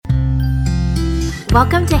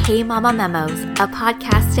Welcome to Hey Mama Memos, a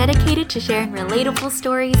podcast dedicated to sharing relatable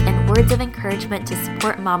stories and words of encouragement to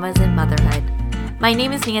support mamas in motherhood. My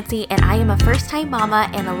name is Nancy, and I am a first-time mama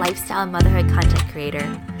and a lifestyle and motherhood content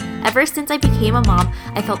creator. Ever since I became a mom,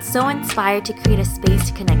 I felt so inspired to create a space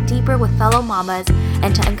to connect deeper with fellow mamas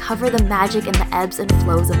and to uncover the magic and the ebbs and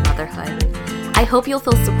flows of motherhood. I hope you'll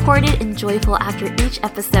feel supported and joyful after each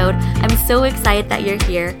episode. I'm so excited that you're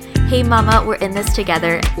here. Hey mama, we're in this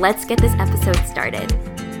together. Let's get this episode started.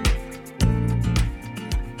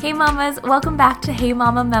 Hey mamas, welcome back to Hey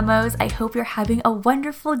Mama Memos. I hope you're having a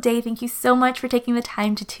wonderful day. Thank you so much for taking the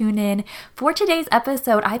time to tune in. For today's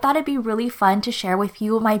episode, I thought it'd be really fun to share with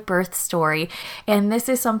you my birth story. And this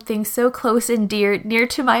is something so close and near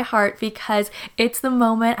to my heart because it's the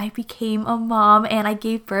moment I became a mom and I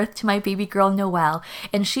gave birth to my baby girl, Noelle.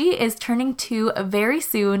 And she is turning 2 very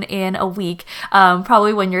soon in a week,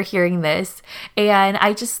 probably when you're hearing this. And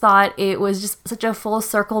I just thought it was just such a full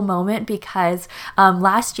circle moment because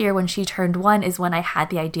last year when she turned 1 is when I had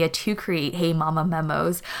the idea to create Hey Mama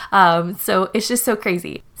Memos. So it's just so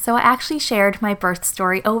crazy. So I actually shared my birth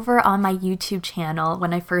story over on my YouTube channel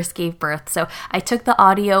when I first gave birth. So I took the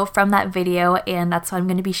audio from that video and that's what I'm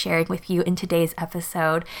going to be sharing with you in today's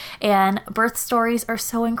episode. And birth stories are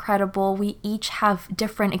so incredible. We each have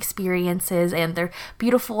different experiences and they're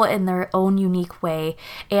beautiful in their own unique way.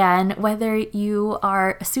 And whether you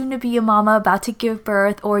are soon to be a mama about to give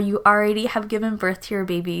birth or you already have given birth to your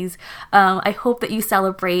babies, I hope that you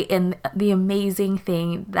celebrate in the amazing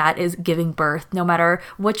thing that is giving birth, no matter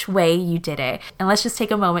which way you did it. And let's just take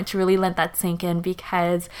a moment to really let that sink in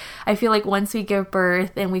because I feel like once we give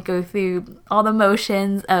birth and we go through all the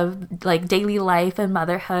motions of like daily life and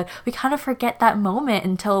motherhood, we kind of forget that moment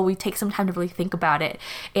until we take some time to really think about it.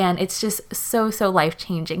 And it's just so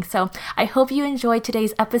life-changing. So I hope you enjoyed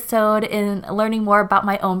today's episode in learning more about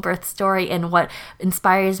my own birth story and what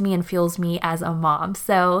inspires me and fuels me as a mom.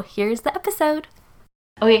 So here's the episode.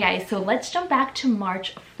 Okay guys, so let's jump back to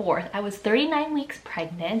March 4th. I was 39 weeks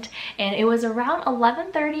pregnant and it was around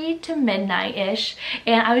 11:30 to midnight-ish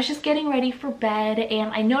and I was just getting ready for bed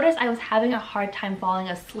and I noticed I was having a hard time falling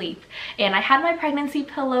asleep. And I had my pregnancy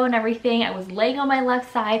pillow and everything. I was laying on my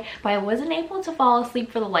left side, but I wasn't able to fall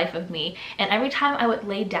asleep for the life of me. And every time I would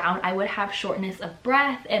lay down, I would have shortness of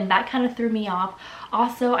breath and that kind of threw me off.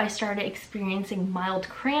 Also, I started experiencing mild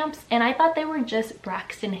cramps and I thought they were just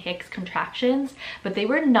Braxton Hicks contractions, but they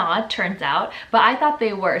were not, turns out, but I thought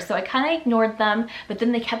they were. So I kind of ignored them, but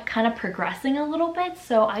then they kept kind of progressing a little bit.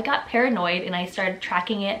 So I got paranoid and I started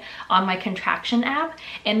tracking it on my contraction app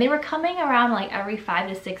and they were coming around like every 5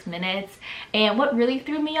 to 6 minutes. And what really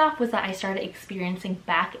threw me off was that I started experiencing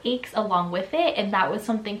back aches along with it. And that was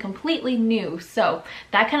something completely new. So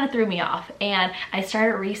that kind of threw me off. And I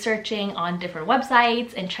started researching on different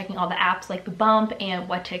websites and checking all the apps like the Bump and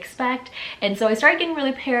what to expect. And so I started getting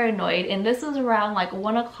really paranoid and this was around like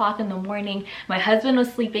 1 o'clock in the morning. My husband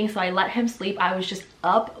was sleeping, so I let him sleep. I was just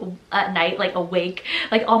up at night, like awake,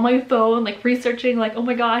 like on my phone, like researching, like, oh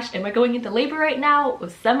my gosh, am I going into labor right now?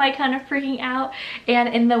 Was semi kind of freaking out. And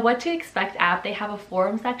in the What to Expect app, they have a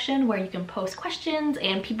forum section where you can post questions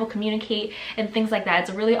and people communicate and things like that. It's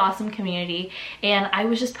a really awesome community. And I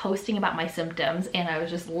was just posting about my symptoms and I was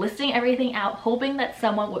just listing everything out, hoping that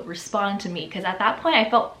someone would respond to me because at that point I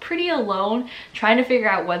felt pretty alone trying to figure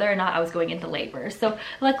out whether or not I was going into labor. So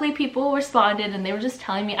luckily people responded and they were just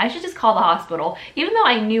telling me I should just call the hospital. Even though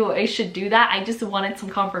I knew I should do that, I just wanted some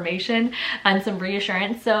confirmation and some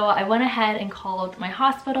reassurance. So I went ahead and called my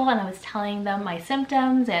hospital and I was telling them my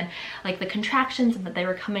symptoms and like the contractions and that they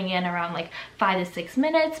were coming in around like 5 to 6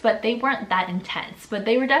 minutes, but they weren't that intense, but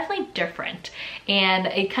they were definitely different and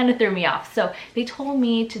it kind of threw me off. So they told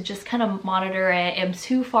me to just kind of monitor it. I'm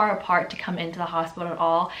too far apart to come into the hospital at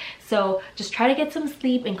all. So just try to get some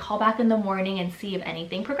sleep and call back in the morning and see if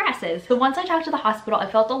anything progresses. So once I talked to the hospital, I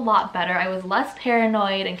felt a lot better. I was less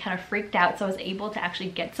paranoid and kind of freaked out, so I was able to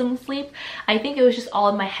actually get some sleep. I think it was just all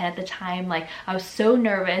in my head at the time. Like I was so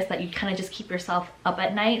nervous that you kind of just keep yourself up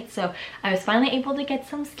at night. So I was finally able to get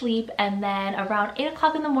some sleep and then around 8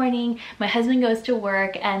 o'clock in the morning, my husband goes to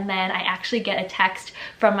work and then I actually get a text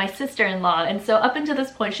from my sister-in-law. And so up until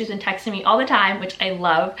this point, she's been texting me all the time, which I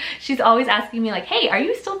love. She's always asking me like, hey, are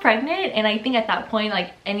you still pregnant? And I think at that point,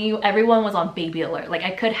 like everyone was on baby alert. Like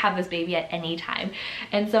I could have this baby at any time.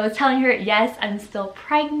 And so I was telling her, yes, I'm still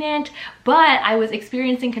pregnant, but I was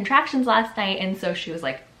experiencing contractions last night. And so she was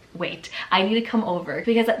like, wait, I need to come over,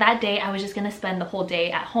 because that day I was just gonna spend the whole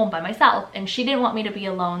day at home by myself, and she didn't want me to be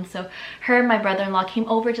alone. So her and my brother-in-law came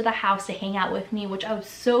over to the house to hang out with me, which I was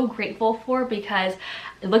so grateful for, because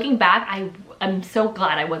looking back, I'm so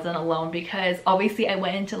glad I wasn't alone, because obviously I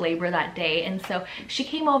went into labor that day. And so she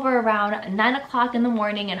came over around 9 o'clock in the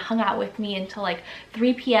morning and hung out with me until like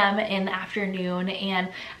 3 p.m. in the afternoon. And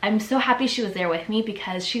I'm so happy she was there with me,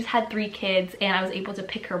 because she's had 3 kids, and I was able to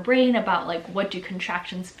pick her brain about like, what do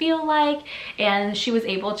contractions feel like, and she was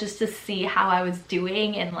able just to see how I was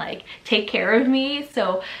doing and like take care of me.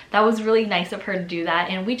 So that was really nice of her to do that.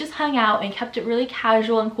 And we just hung out and kept it really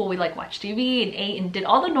casual and cool. We like watched TV and ate and did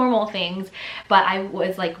all the normal things, but I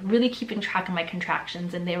was like really keeping track of my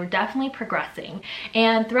contractions, and they were definitely progressing.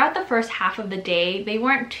 And throughout the first half of the day, they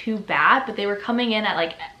weren't too bad, but they were coming in at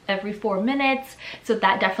like every 4 minutes, so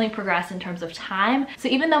that definitely progressed in terms of time. So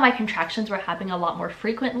even though my contractions were happening a lot more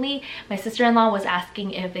frequently, my sister-in-law was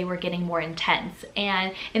asking if they were getting more intense.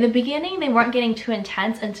 And in the beginning, they weren't getting too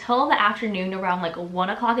intense until the afternoon, around like 1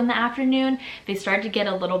 o'clock in the afternoon. They started to get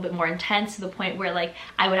a little bit more intense, to the point where like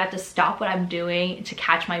I would have to stop what I'm doing to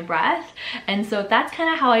catch my breath. And so that's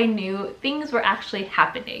kind of how I knew things were actually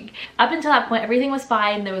happening. Up until that point, everything was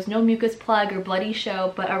fine. There was no mucus plug or bloody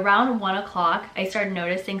show, but around 1 o'clock, I started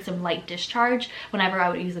noticing some light discharge whenever I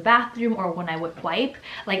would use the bathroom or when I would wipe.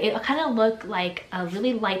 Like it kind of looked like a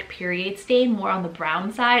really light period stain, more on the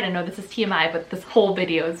brown side. I know this is TMI, but this whole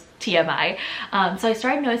video is TMI. So I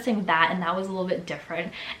started noticing that, and that was a little bit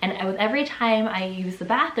different. And with every time I used the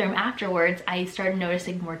bathroom afterwards, I started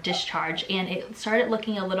noticing more discharge, and it started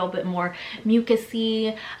looking a little bit more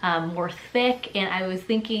mucusy, more thick. And I was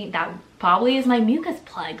thinking that probably is my mucus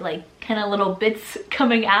plug, like kind of little bits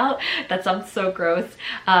coming out. That sounds so gross.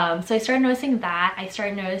 So I started noticing that. I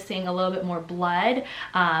started noticing a little bit more blood,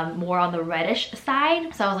 more on the reddish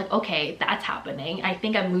side. So I was like, okay, that's happening. I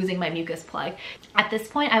think I'm losing my mucus plug. At this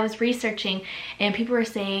point, I was researching, and people were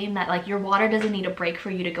saying that like your water doesn't need a break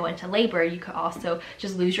for you to go into labor. You could also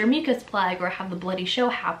just lose your mucus plug or have the bloody show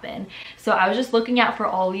happen. So I was just looking out for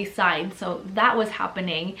all these signs. So that was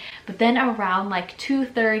happening. But then around like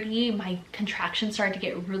 2:30, my contractions started to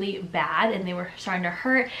get really bad, and they were starting to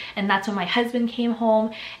hurt. And that's when my husband came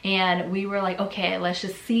home, and we were like, okay, let's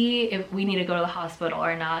just see if we need to go to the hospital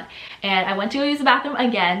or not. And I went to go use the bathroom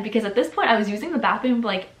again, because at this point I was using the bathroom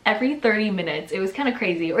like every 30 minutes. It was kind of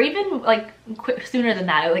crazy, or even like sooner than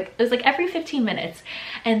that. Like it was like every 15 minutes.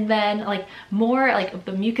 And then like more like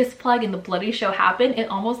the mucus plug and the bloody show happened. It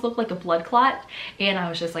almost looked like a blood clot, and I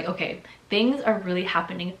was just like, okay, things are really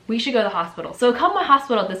happening. We should go to the hospital. So I called my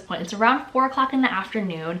hospital at this point. It's around 4 o'clock in the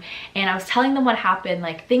afternoon, and I was telling them what happened.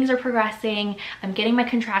 Like things are progressing. I'm getting my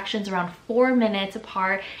contractions around 4 minutes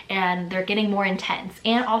apart, and they're getting more intense.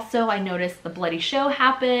 And also I noticed the bloody show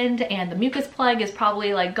happened, and the mucus plug is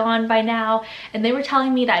probably like gone by now. And they were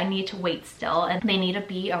telling me that I need to wait still, and they need to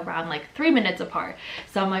be around like 3 minutes apart.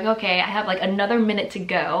 So I'm like, okay, I have like another minute to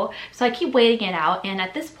go. So I keep waiting it out. And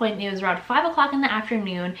at this point, it was around 5 o'clock in the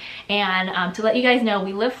afternoon, and to let you guys know,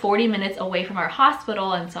 we live 40 minutes away from our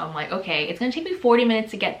hospital. And so I'm like, okay, it's gonna take me 40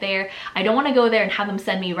 minutes to get there. I don't want to go there and have them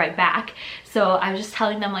send me right back. So I was just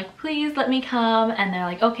telling them like, please let me come. And they're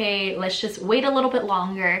like, okay, let's just wait a little bit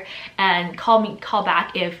longer and call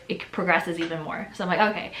back if it progresses even more. So I'm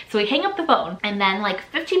like, okay. So we hang up the phone, and then like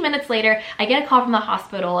 15 minutes later, I get a call from the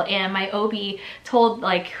hospital, and my OB told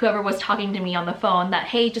like whoever was talking to me on the phone that,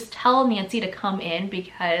 hey, just tell Nancy to come in,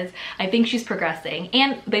 because I think she's progressing.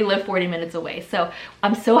 And they live 40 minutes away. So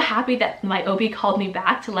I'm so happy that my OB called me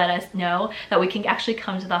back to let us know that we can actually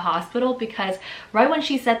come to the hospital, because right when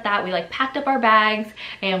she said that, we like packed up our bags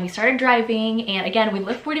and we started driving. And again, we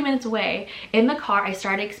live 40 minutes away. In the car, I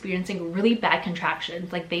started experiencing really bad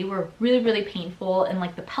contractions. Like they were really, really painful in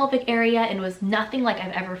like the pelvic area, and it was nothing like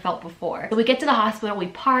I've ever felt before. So we get to the hospital, we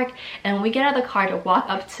park, and when we get out of the car to walk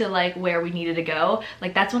up to like where we needed to go,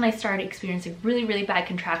 like that's when I started experiencing really, really bad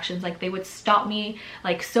contractions. Like they would stop me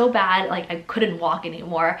like so bad, like I couldn't walk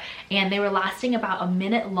anymore, and they were lasting about a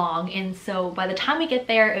minute long. And so by the time we get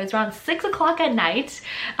there, it was around 6 o'clock at night.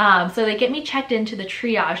 So they get me checked into the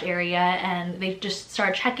triage area, and they just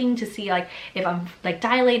start checking to see like if I'm like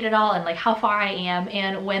dilated at all and like how far I am.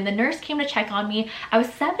 And when the nurse came to check on me, I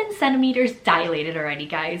was 7 centimeters dilated already,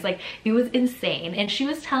 guys. Like it was insane. And she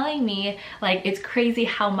was telling me like it's crazy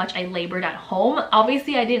how much I labored at home.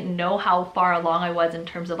 Obviously I didn't know how far along I was in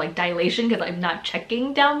terms of like dilation, because I'm not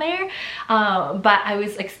checking down there. but I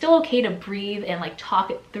was like still okay to breathe and like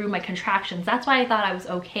talk through my contractions. That's why I thought I was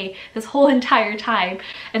okay this whole entire time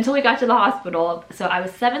until we got to the hospital. So I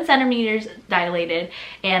was 7 centimeters dilated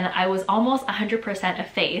and I was almost 100%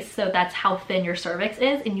 effaced. So that's how thin your cervix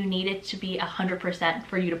is, and you need it to be 100%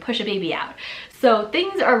 for you to push a baby out. So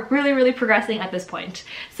things are really, really progressing at this point.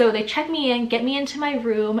 So they check me in, get me into my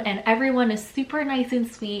room, and everyone is super nice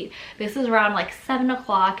and sweet. This is around like 7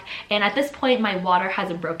 o'clock, and at this point my water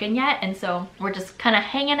hasn't broken yet, and so we're just kind of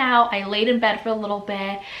hanging out. I laid in bed for a little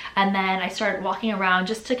bit, and then I started walking around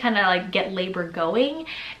just to kind of like get labor going.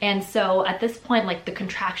 And so at this point, like the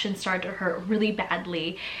contractions started to hurt really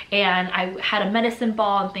badly, and I had a medicine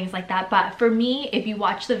ball and things like that. But for me, if you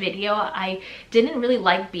watch the video, I didn't really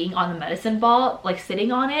like being on the medicine ball, like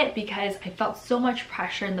sitting on it, because I felt so much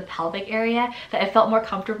pressure in the pelvic area that it felt more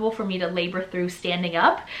comfortable for me to labor through standing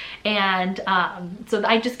up. And so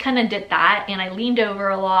I just kind of did that, and I leaned over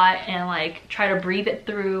a lot and like try to breathe it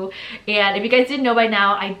through. And if you guys didn't know by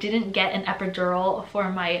now, I didn't get an epidural for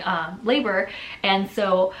my labor, and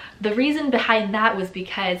so the reason behind that was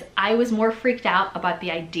because I was more freaked out about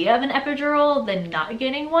the idea of an epidural than not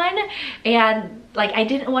getting one. And like I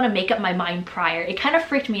didn't want to make up my mind prior. It kind of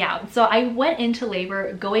freaked me out. So I went into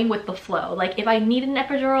labor going with the flow. Like if I needed an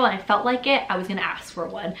epidural and I felt like it, I was gonna ask for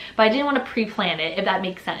one, but I didn't want to pre-plan it, if that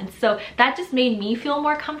makes sense. So that just made me feel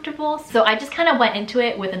more comfortable. So I just kind of went into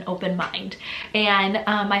it with an open mind. And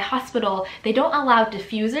my hospital, they don't allow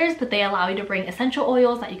diffusers, but they allow you to bring essential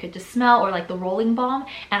oils that you could just smell, or like the rolling balm.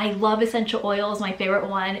 And I love essential oils. My favorite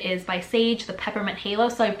one is by Sage, the Peppermint Halo.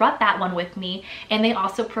 So I brought that one with me. And they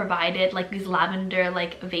also provided like these lavender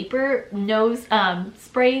like vapor nose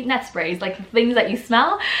spray, not sprays, like things that you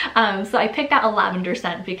smell. So I picked out a lavender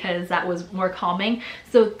scent because that was more calming.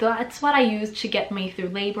 So that's what I used to get me through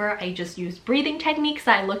labor. I just used breathing techniques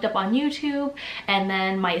that I looked up on YouTube, and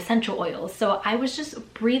then my essential oils. So I was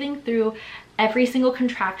just breathing through every single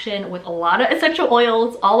contraction with a lot of essential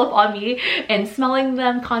oils all up on me and smelling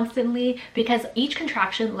them constantly, because each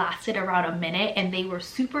contraction lasted around a minute and they were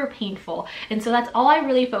super painful. And so that's all I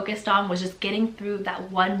really focused on, was just getting through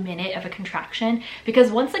that 1 minute of a contraction,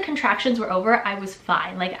 because once the contractions were over, I was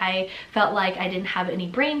fine. Like I felt like I didn't have any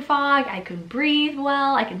brain fog, I could breathe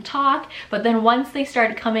well, I can talk. But then once they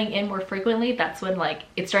started coming in more frequently, that's when like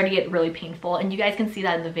it started to get really painful. And you guys can see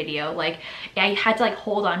that in the video. Like I had to like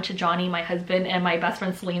hold on to Johnny, my husband, and my best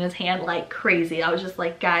friend Selena's hand like crazy. I was just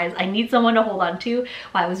like, guys, I need someone to hold on to,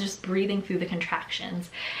 while I was just breathing through the contractions.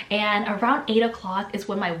 And around 8 o'clock is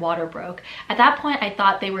when my water broke. At that point, I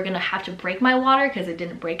thought they were gonna have to break my water because it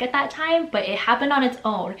didn't break at that time, but it happened on its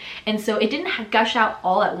own. And so it didn't gush out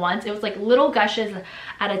all at once. It was like little gushes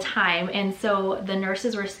at a time. And so the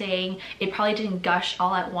nurses were saying it probably didn't gush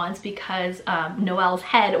all at once because Noelle's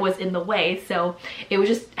head was in the way. So it was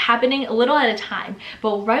just happening a little at a time.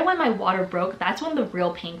 But right when my water broke, that's when the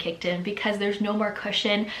real pain kicked in, because there's no more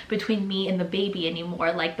cushion between me and the baby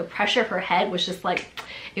anymore. Like the pressure of her head was just like,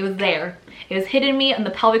 it was there. It was hitting me on the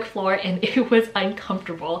pelvic floor and it was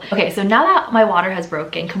uncomfortable. Okay, so now that my water has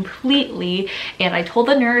broken completely, and I told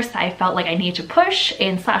the nurse I felt like I needed to push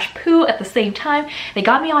and slash poo at the same time, they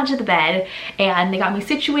got me onto the bed and they got me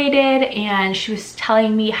situated, and she was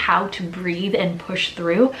telling me how to breathe and push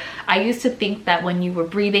through. I used to think that when you were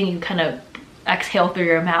breathing, you kind of exhale through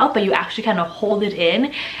your mouth, but you actually kind of hold it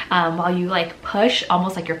in while you like push,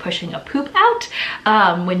 almost like you're pushing a poop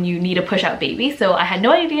out when you need a push out baby. So I had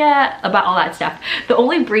no idea about all that stuff. The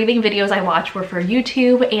only breathing videos I watched were for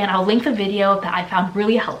YouTube, and I'll link the video that I found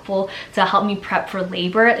really helpful to help me prep for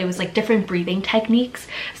labor. It was like different breathing techniques.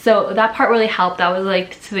 So that part really helped. That was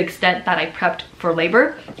like to the extent that I prepped for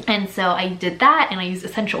labor. And so I did that, and I used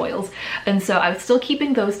essential oils. And so I was still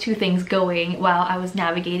keeping those two things going while I was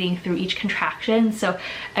navigating through each contraction. So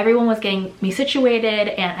everyone was getting me situated,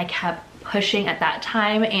 and I kept pushing at that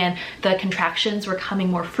time, and the contractions were coming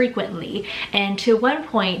more frequently. And to one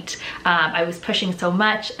point, I was pushing so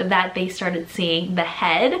much that they started seeing the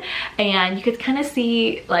head, and you could kind of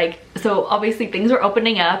see like, so obviously things were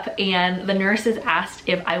opening up, and the nurses asked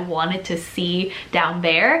if I wanted to see down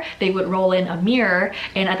there. They would roll in a mirror,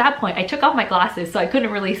 and at that point I took off my glasses, so I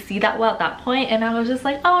couldn't really see that well at that point, and I was just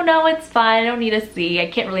like, oh no, it's fine, I don't need to see, I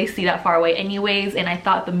can't really see that far away anyways. And I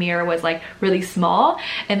thought the mirror was like really small,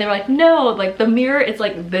 and they were like, no, like the mirror is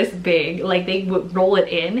like this big. Like they would roll it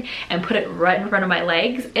in and put it right in front of my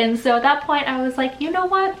legs. And so at that point I was like, you know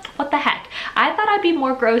what the heck, I thought I'd be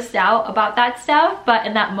more grossed out about that stuff, but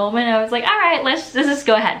in that moment I was like, all right, let's just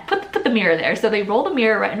go ahead, put the mirror there. So they rolled a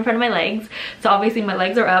mirror right in front of my legs. So obviously my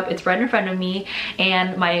legs are up, it's right in front of me,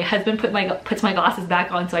 and my husband puts my glasses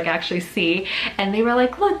back on so I can actually see. And they were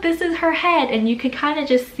like, look, this is her head. And you could kind of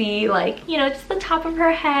just see, like, you know, just the top of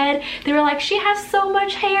her head. They were like, she has so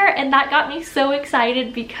much hair. And that got me so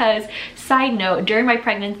excited because, side note, during my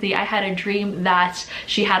pregnancy, I had a dream that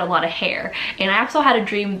she had a lot of hair. And I also had a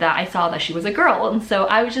dream that I saw that she was a girl. And so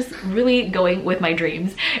I was just really going with my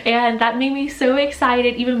dreams. And that made me so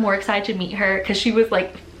excited, even more excited to meet her, because she was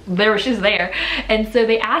like, she's there. And so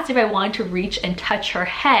they asked if I wanted to reach and touch her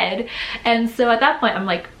head. And so at that point, I'm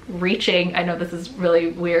like, reaching, I know this is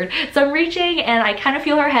really weird, so I'm reaching and I kind of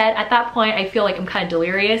feel her head. At that point I feel like I'm kind of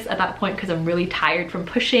delirious at that point because I'm really tired from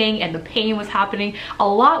pushing and the pain was happening. A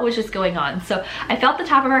lot was just going on. So I felt the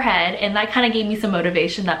top of her head and that kind of gave me some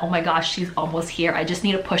motivation that, oh my gosh, she's almost here, I just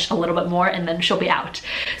need to push a little bit more and then she'll be out.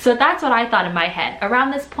 So that's what I thought in my head.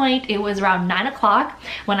 Around this point, it was around 9 o'clock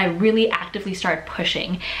when I really actively started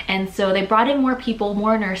pushing. And so they brought in more people,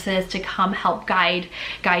 more nurses to come help guide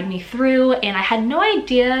me through. And I had no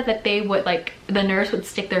idea that they would, like, the nurse would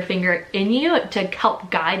stick their finger in you to help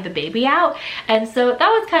guide the baby out. And so that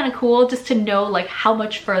was kind of cool just to know like how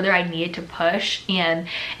much further I needed to push and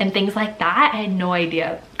things like that. I had no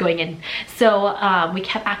idea going in. So we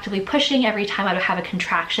kept actively pushing every time I would have a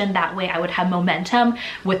contraction. That way I would have momentum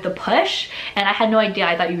with the push. And I had no idea.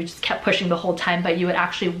 I thought you just kept pushing the whole time, but you would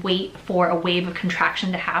actually wait for a wave of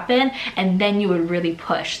contraction to happen and then you would really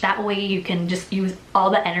push. That way you can just use all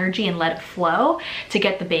the energy and let it flow to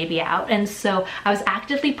get the baby out. And so I was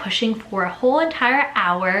actively pushing for a whole entire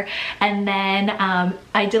hour, and then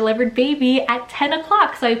I delivered baby at 10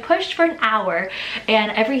 o'clock. So I pushed for an hour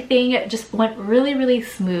and everything just went really, really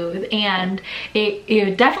smooth, and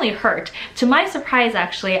it definitely hurt. To my surprise,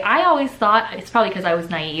 actually, I always thought, it's probably because I was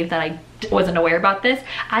naive that I wasn't aware about this.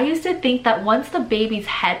 I used to think that once the baby's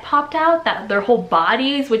head popped out, that their whole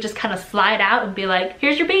bodies would just kind of slide out and be like,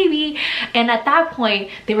 here's your baby. And at that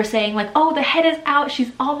point, they were saying like, oh, the head is out,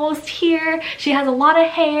 she's almost here, she has a lot of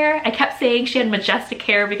hair. I kept saying she had majestic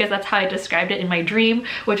hair because that's how I described it in my dream,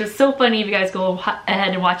 which was so funny if you guys go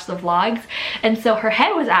ahead and watch the vlogs. And so her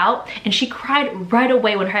head was out and she cried right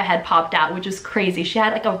away when her head popped out, which was crazy. She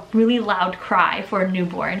had like a really loud cry for a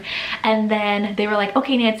newborn. And then they were like,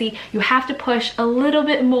 okay, Nancy, you have to push a little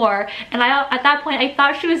bit more. And at that point I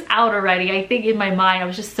thought she was out already. I think in my mind I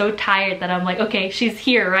was just so tired that I'm like, okay, she's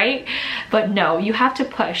here, right? But no, you have to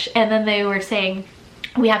push. And then they were saying,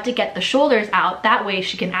 we have to get the shoulders out, that way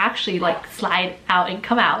she can actually like slide out and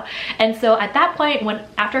come out. And so at that point, when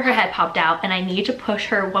after her head popped out and I needed to push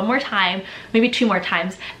her one more time, maybe 2 more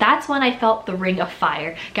times, that's when I felt the ring of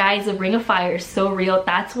fire. Guys, the ring of fire is so real.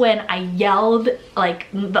 That's when I yelled like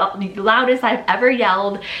the loudest I've ever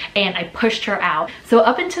yelled, and I pushed her out. So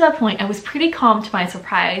up until that point I was pretty calm, to my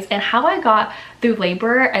surprise. And how I got through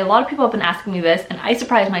labor, a lot of people have been asking me this, and I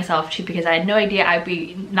surprised myself too because I had no idea I'd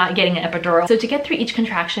be not getting an epidural. So to get through each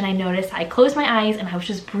contraction, I noticed I closed my eyes and I was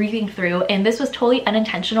just breathing through, and this was totally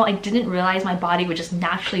unintentional. I didn't realize my body would just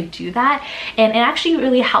naturally do that, and it actually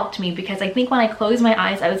really helped me because I think when I closed my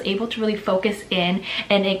eyes, I was able to really focus in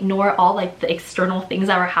and ignore all like the external things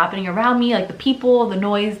that were happening around me, like the people, the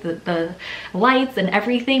noise, the lights and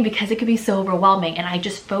everything, because it could be so overwhelming. And I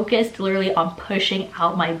just focused literally on pushing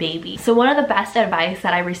out my baby. So one of the best advice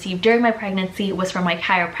that I received during my pregnancy was from my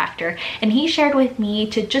chiropractor, and he shared with me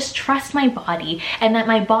to just trust my body and that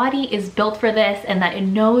my body is built for this and that it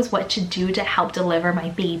knows what to do to help deliver my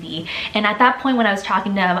baby. And at that point when I was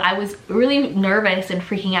talking to him, I was really nervous and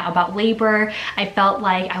freaking out about labor. I felt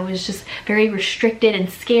like I was just very restricted and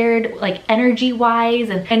scared, like energy wise.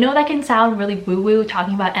 And I know that can sound really woo-woo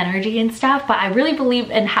talking about energy and stuff, but I really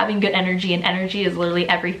believe in having good energy, and energy is literally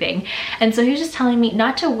everything. And so he was just telling me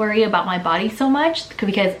not to worry about my body so much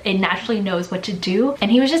because it naturally knows what to do.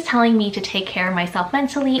 And he was just telling me to take care of myself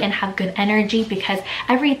mentally and have good energy because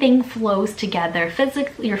everything flows together.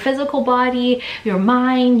 Your physical body, your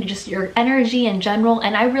mind, just your energy in general.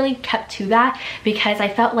 And I really kept to that because I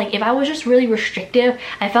felt like if I was just really restrictive,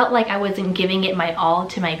 I felt like I wasn't giving it my all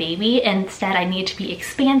to my baby. Instead, I need to be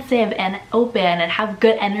expansive and open and have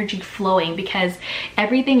good energy flowing because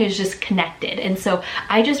everything is just connected. And so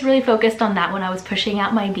I just really focused on that when I was pushing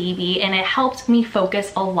out my baby, and it helped me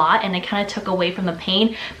focus a lot, and it kind of took away from the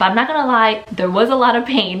pain. But I'm not gonna lie, there was a lot of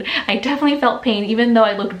pain. I definitely felt pain even though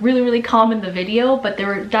I looked really, really calm in the video, but there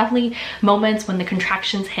were definitely moments when the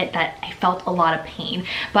contractions hit that I felt a lot of pain.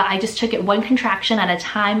 But I just took it one contraction at a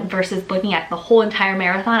time versus looking at the whole entire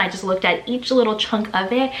marathon. I just looked at each little chunk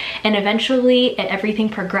of it, and eventually everything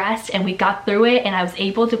progressed and we got through it, and I was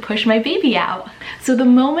able to push my baby out. So the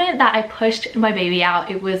moment that I pushed my baby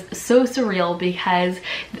out, it was so surreal because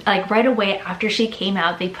like right away after she came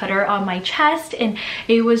out, they put her on my chest, and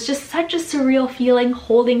it was just such a surreal feeling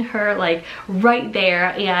holding her like right there.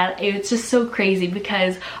 And it's just so crazy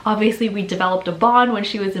because obviously we developed a bond when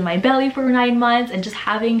she was in my belly for 9 months, and just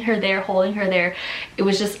having her there, holding her there, it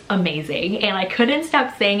was just amazing. And I couldn't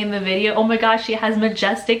stop saying in the video, oh my gosh, she has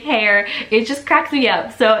majestic hair. It just cracks me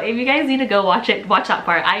up. So if you guys need to go watch it, watch that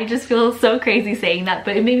part. I just feel so crazy saying that,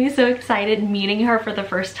 but it made me so excited meeting her for the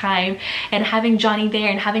first time and having Johnny there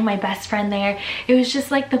and having my best friend there. It was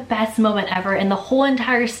just like the best moment ever, and the whole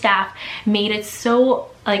entire staff made it so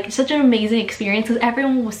like such an amazing experience because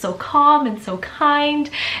everyone was so calm and so kind,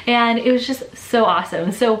 and it was just so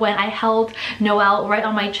awesome. So when I held Noelle right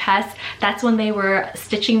on my chest, that's when they were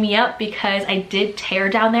stitching me up because I did tear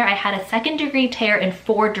down there. I had a 2nd-degree tear in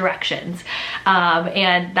 4 directions,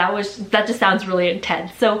 and that just sounds really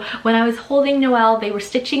intense. So when I was holding Noelle, they were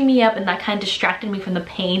stitching me up, and that kind of distracted me from the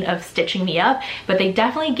pain of stitching me up, but they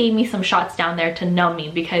definitely gave me some shots down there to numb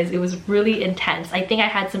me because it was really intense. I think I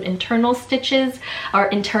had some internal stitches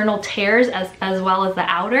or internal tears as well as the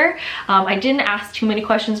outer. I didn't ask too many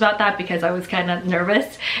questions about that because I was kind of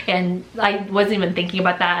nervous, and I wasn't even thinking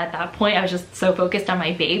about that at that point. I was just so focused on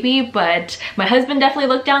my baby, but my husband definitely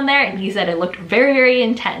looked down there and he said it looked very, very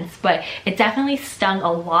intense, but it definitely stung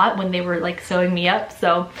a lot when they were like sewing me up.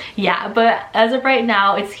 So yeah, but as of right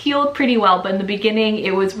now, it's healed pretty well, but in the beginning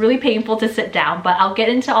it was really painful to sit down, but I'll get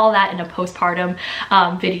into all that in a postpartum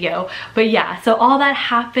video. But yeah, so all that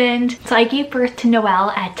happened. So I gave birth to Noelle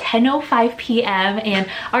at 10:05 p.m. and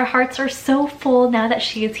our hearts are so full now that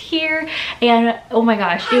she is here. And oh my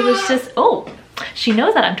gosh, it was just, oh, she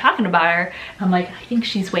knows that I'm talking about her. I'm like, I think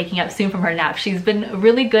she's waking up soon from her nap. She's been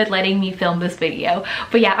really good letting me film this video.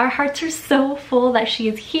 But yeah, our hearts are so full that she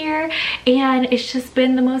is here, and it's just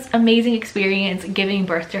been the most amazing experience giving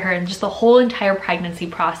birth to her and just the whole entire pregnancy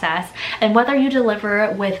process. And whether you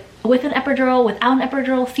deliver with an epidural, without an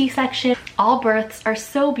epidural, C-section, all births are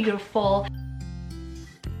so beautiful.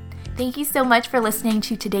 Thank you so much for listening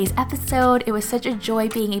to today's episode. It was such a joy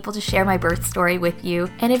being able to share my birth story with you.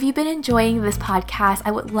 And if you've been enjoying this podcast, I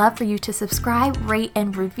would love for you to subscribe, rate,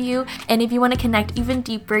 and review. And if you want to connect even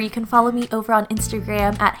deeper, you can follow me over on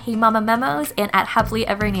Instagram at HeyMamaMemos and at Happily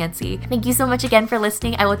Ever Nancy. Thank you so much again for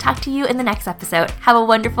listening. I will talk to you in the next episode. Have a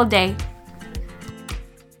wonderful day.